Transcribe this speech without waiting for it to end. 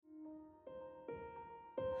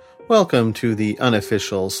Welcome to the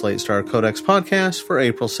unofficial Slate Star Codex podcast for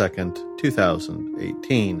April 2nd,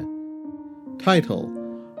 2018. Title: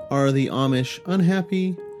 Are the Amish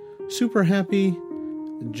unhappy? Super happy?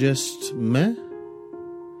 Just meh?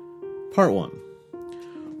 Part 1.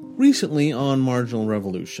 Recently on Marginal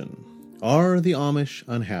Revolution, are the Amish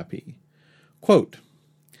unhappy? Quote,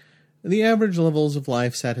 the average levels of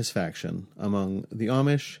life satisfaction among the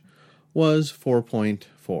Amish was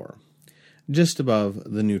 4.4. Just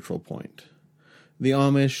above the neutral point. The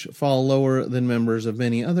Amish fall lower than members of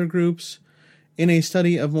many other groups. In a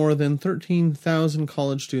study of more than 13,000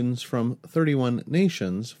 college students from 31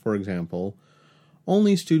 nations, for example,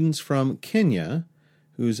 only students from Kenya,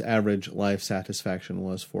 whose average life satisfaction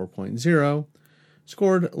was 4.0,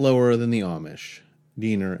 scored lower than the Amish.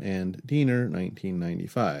 Diener and Diener,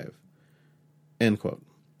 1995. End quote.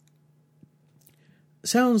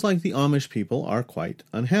 Sounds like the Amish people are quite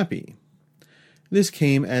unhappy. This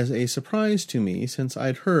came as a surprise to me since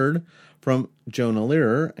I'd heard from Jonah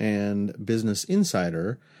Lehrer and Business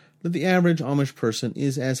Insider that the average Amish person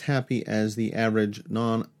is as happy as the average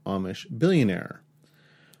non-Amish billionaire,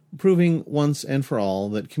 proving once and for all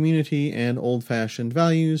that community and old-fashioned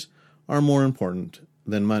values are more important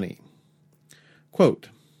than money. Quote,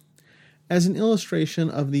 as an illustration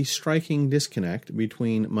of the striking disconnect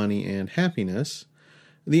between money and happiness,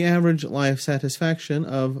 the average life satisfaction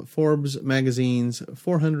of Forbes magazine's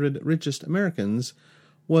 400 richest Americans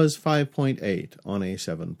was 5.8 on a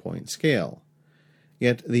 7-point scale.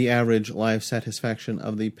 Yet the average life satisfaction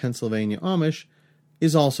of the Pennsylvania Amish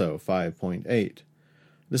is also 5.8,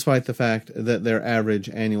 despite the fact that their average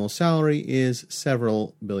annual salary is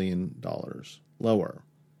several $billion lower.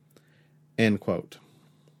 End quote.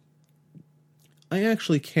 I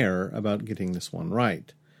actually care about getting this one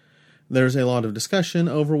right. There's a lot of discussion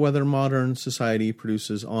over whether modern society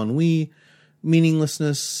produces ennui,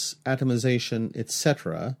 meaninglessness, atomization,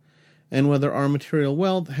 etc., and whether our material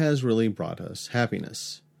wealth has really brought us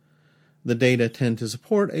happiness. The data tend to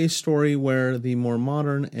support a story where the more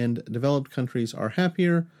modern and developed countries are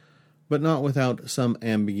happier, but not without some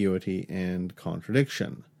ambiguity and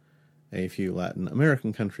contradiction. A few Latin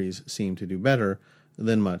American countries seem to do better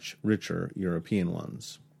than much richer European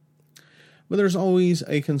ones. But there's always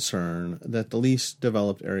a concern that the least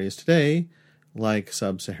developed areas today, like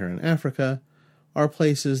sub-Saharan Africa, are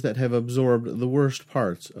places that have absorbed the worst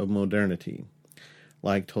parts of modernity,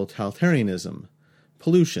 like totalitarianism,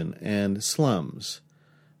 pollution, and slums,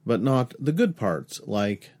 but not the good parts,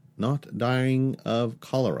 like not dying of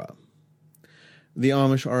cholera. The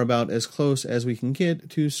Amish are about as close as we can get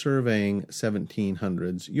to surveying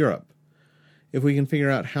 1700s Europe. If we can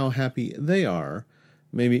figure out how happy they are,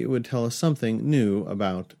 maybe it would tell us something new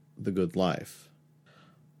about the good life.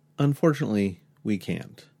 Unfortunately, we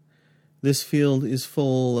can't. This field is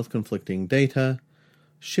full of conflicting data,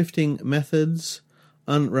 shifting methods,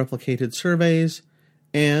 unreplicated surveys,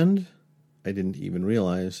 and, I didn't even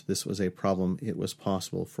realize this was a problem it was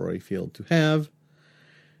possible for a field to have,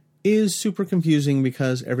 is super confusing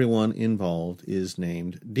because everyone involved is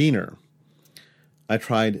named Diener. I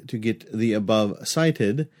tried to get the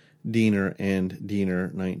above-cited Diener and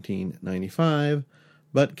Diener 1995,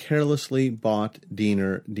 but carelessly bought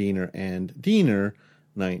Diener, Diener, and Diener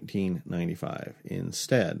 1995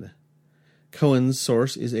 instead. Cohen's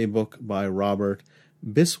source is a book by Robert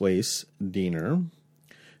Bisweiss Diener,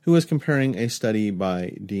 who was comparing a study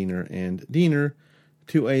by Diener and Diener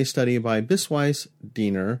to a study by Bisweiss,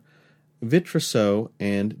 Diener, Vitresso,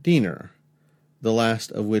 and Diener, the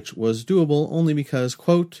last of which was doable only because,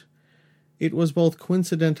 quote, it was both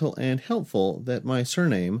coincidental and helpful that my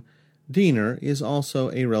surname, Diener, is also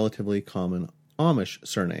a relatively common Amish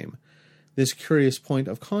surname. This curious point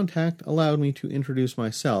of contact allowed me to introduce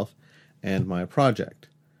myself and my project.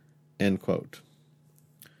 End quote.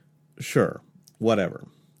 Sure, whatever.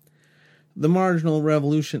 The Marginal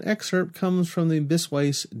Revolution excerpt comes from the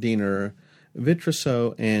Bisweiss, Diener,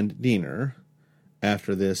 Vitresso, and Diener.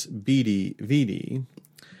 After this, BD-VD.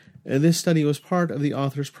 This study was part of the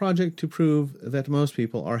author's project to prove that most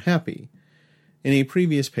people are happy. In a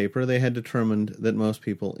previous paper, they had determined that most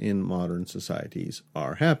people in modern societies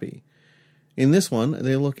are happy. In this one,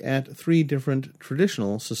 they look at 3 different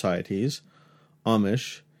traditional societies,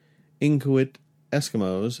 Amish, Inuit,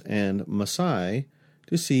 Eskimos, and Maasai,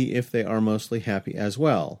 to see if they are mostly happy as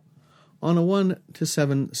well. On a 1 to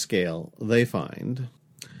 7 scale, they find,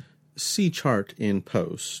 see chart in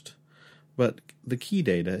post, but the key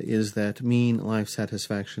data is that mean life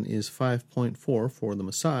satisfaction is 5.4 for the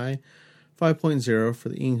Maasai, 5.0 for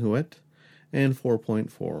the Inuit, and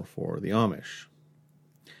 4.4 for the Amish.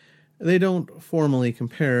 They don't formally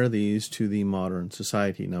compare these to the modern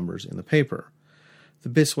society numbers in the paper.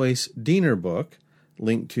 The Diener book,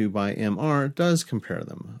 linked to by MR, does compare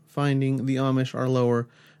them, finding the Amish are lower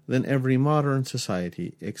than every modern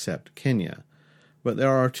society except Kenya. But there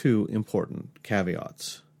are two important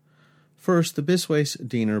caveats. First, the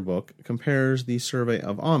Diener book compares the survey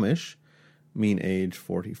of Amish, mean age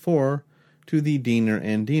 44, to the Diener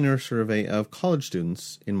Diener survey of college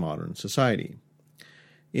students in modern society.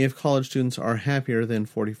 If college students are happier than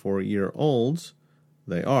 44-year-olds,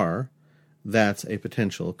 they are, that's a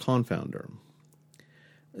potential confounder.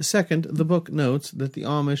 Second, the book notes that the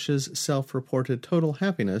Amish's self-reported total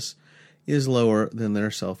happiness is lower than their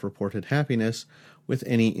self-reported happiness with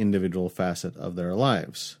any individual facet of their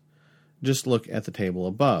lives. Just look at the table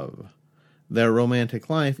above. Their romantic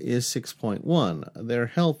life is 6.1, their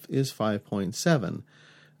health is 5.7,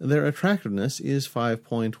 their attractiveness is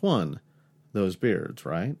 5.1, those beards,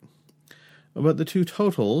 right? But the two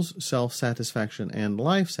totals, self-satisfaction and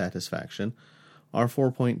life satisfaction, are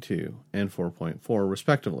 4.2 and 4.4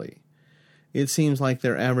 respectively. It seems like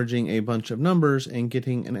they're averaging a bunch of numbers and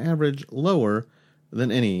getting an average lower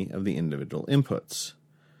than any of the individual inputs.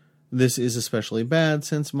 This is especially bad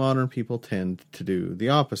since modern people tend to do the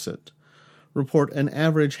opposite, report an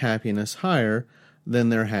average happiness higher than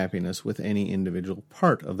their happiness with any individual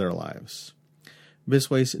part of their lives.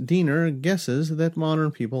 Diener guesses that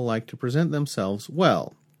modern people like to present themselves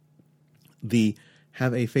well. The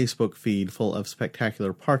have a Facebook feed full of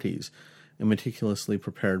spectacular parties and meticulously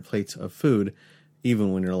prepared plates of food,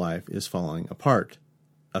 even when your life is falling apart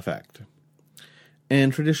effect.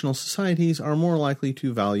 And traditional societies are more likely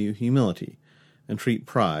to value humility and treat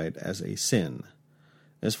pride as a sin.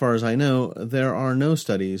 As far as I know, there are no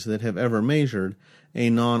studies that have ever measured a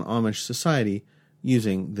non-Amish society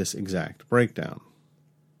using this exact breakdown.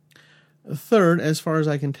 Third, as far as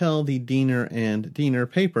I can tell, the Diener Diener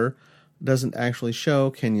paper doesn't actually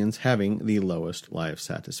show Kenyans having the lowest life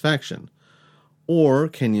satisfaction, or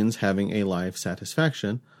Kenyans having a life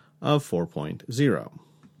satisfaction of 4.0.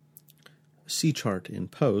 See chart in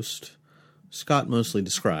post. Scott mostly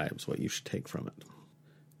describes what you should take from it.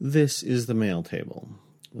 This is the male table.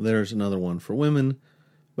 There's another one for women,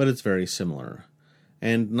 but it's very similar.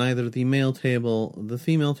 And neither the male table, the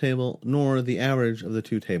female table, nor the average of the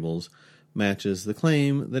two tables matches the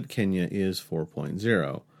claim that Kenya is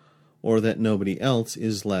 4.0, or that nobody else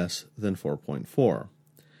is less than 4.4.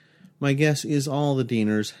 My guess is all the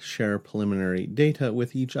Dieners share preliminary data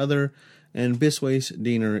with each other, and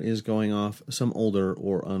Diener is going off some older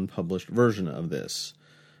or unpublished version of this.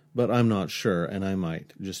 But I'm not sure, and I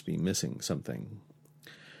might just be missing something.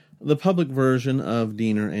 The public version of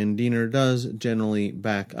Diener Diener does generally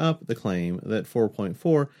back up the claim that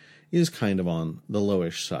 4.4 is kind of on the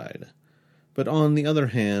lowish side. But on the other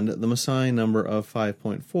hand, the Maasai number of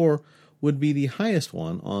 5.4 would be the highest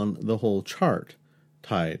one on the whole chart,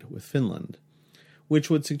 tied with Finland, which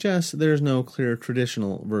would suggest there's no clear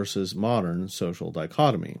traditional versus modern social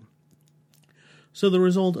dichotomy. So the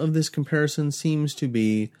result of this comparison seems to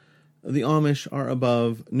be the Amish are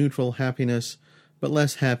above neutral happiness, but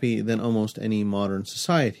less happy than almost any modern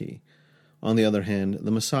society. On the other hand,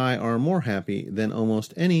 the Maasai are more happy than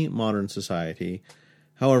almost any modern society.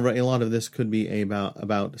 However, a lot of this could be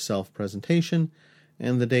about self-presentation,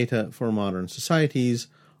 and the data for modern societies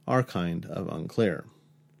are kind of unclear.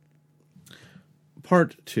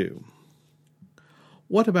 Part 2.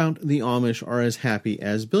 What about the Amish are as happy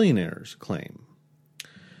as billionaires claim?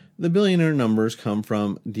 The billionaire numbers come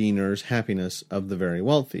from Diener's happiness of the very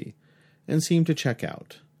wealthy, and seem to check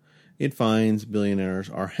out. It finds billionaires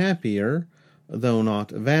are happier, though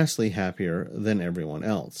not vastly happier, than everyone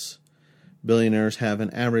else. Billionaires have an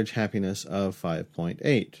average happiness of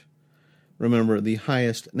 5.8. Remember, the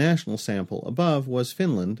highest national sample above was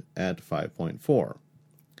Finland at 5.4.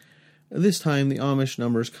 This time, the Amish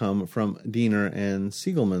numbers come from Diener and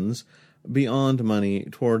Siegelman's Beyond Money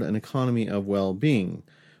Toward an Economy of Well-Being,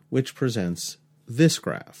 which presents this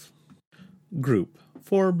graph. Group: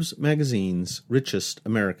 Forbes magazine's Richest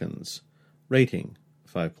Americans. Rating: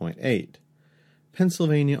 5.8.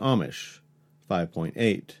 Pennsylvania Amish: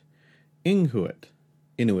 5.8.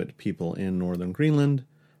 Inuit people in northern Greenland: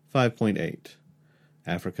 5.8.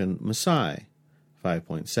 African Maasai: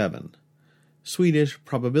 5.7. Swedish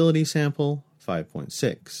probability sample: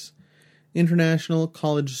 5.6. International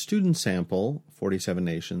college student sample, 47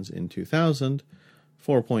 nations in 2000,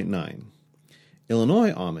 4.9.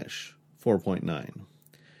 Illinois Amish: 4.9.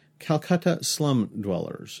 Calcutta slum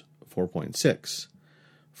dwellers: 4.6.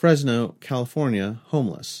 Fresno, California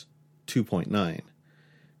homeless: 2.9.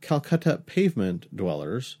 Calcutta pavement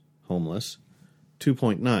dwellers homeless: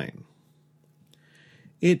 2.9.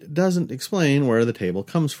 It doesn't explain where the table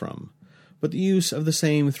comes from, but the use of the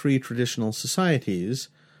same three traditional societies,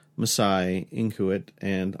 Maasai, Inuit,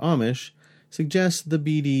 and Amish, suggests the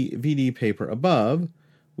BD-VD paper above,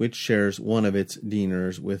 which shares one of its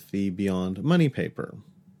dieners with the Beyond Money paper.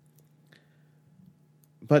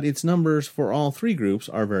 But its numbers for all three groups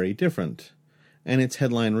are very different, and its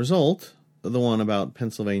headline result, the one about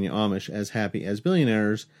Pennsylvania Amish as happy as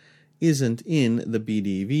billionaires, isn't in the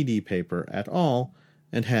BD-VD paper at all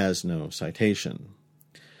and has no citation.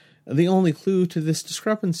 The only clue to this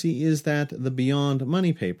discrepancy is that the Beyond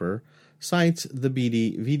Money paper cites the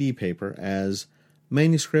BD-VD paper as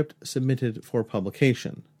manuscript submitted for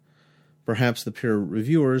publication. Perhaps the peer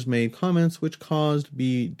reviewers made comments which caused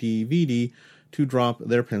BD-VD to drop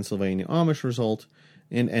their Pennsylvania Amish result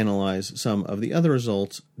and analyze some of the other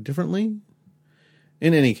results differently?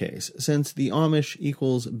 In any case, since the Amish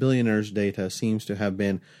equals billionaires data seems to have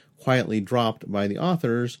been quietly dropped by the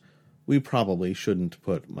authors, we probably shouldn't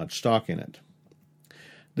put much stock in it.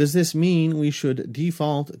 Does this mean we should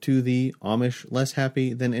default to the Amish less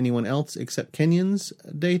happy than anyone else except Kenyans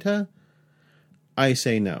data? I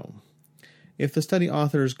say no. If the study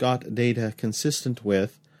authors got data consistent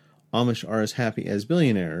with Amish are as happy as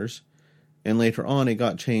billionaires, and later on it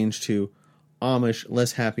got changed to Amish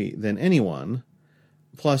less happy than anyone,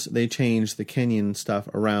 plus they changed the Kenyan stuff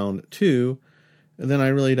around too, then I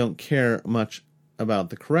really don't care much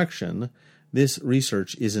about the correction. This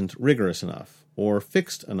research isn't rigorous enough or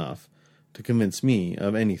fixed enough to convince me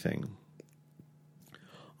of anything.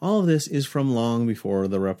 All of this is from long before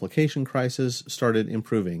the replication crisis started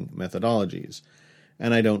improving methodologies,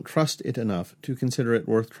 and I don't trust it enough to consider it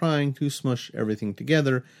worth trying to smush everything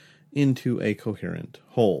together into a coherent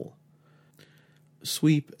whole.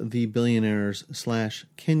 Sweep the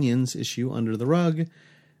billionaires/Kenyans issue under the rug,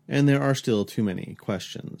 and there are still too many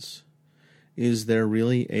questions. Is there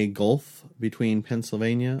really a gulf between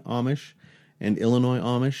Pennsylvania Amish and Illinois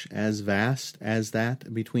Amish as vast as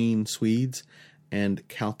that between Swedes and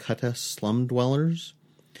Calcutta slum dwellers?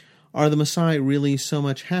 Are the Maasai really so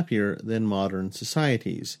much happier than modern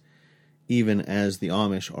societies, even as the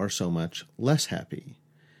Amish are so much less happy?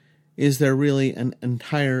 Is there really an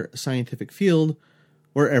entire scientific field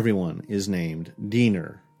where everyone is named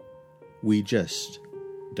Diener? We just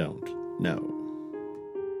don't know.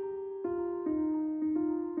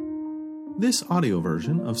 This audio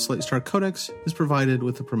version of Slate Star Codex is provided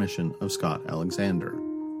with the permission of Scott Alexander.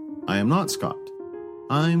 I am not Scott.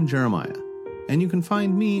 I'm Jeremiah, and you can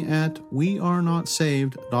find me at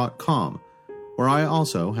wearenotsaved.com, where I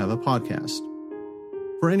also have a podcast.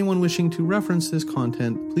 For anyone wishing to reference this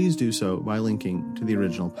content, please do so by linking to the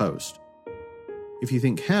original post. If you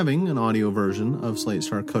think having an audio version of Slate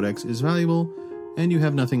Star Codex is valuable, and you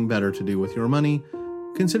have nothing better to do with your money,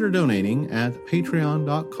 consider donating at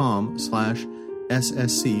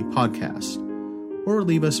patreon.com/SSC podcast, or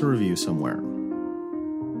leave us a review somewhere.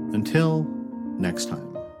 Until next time.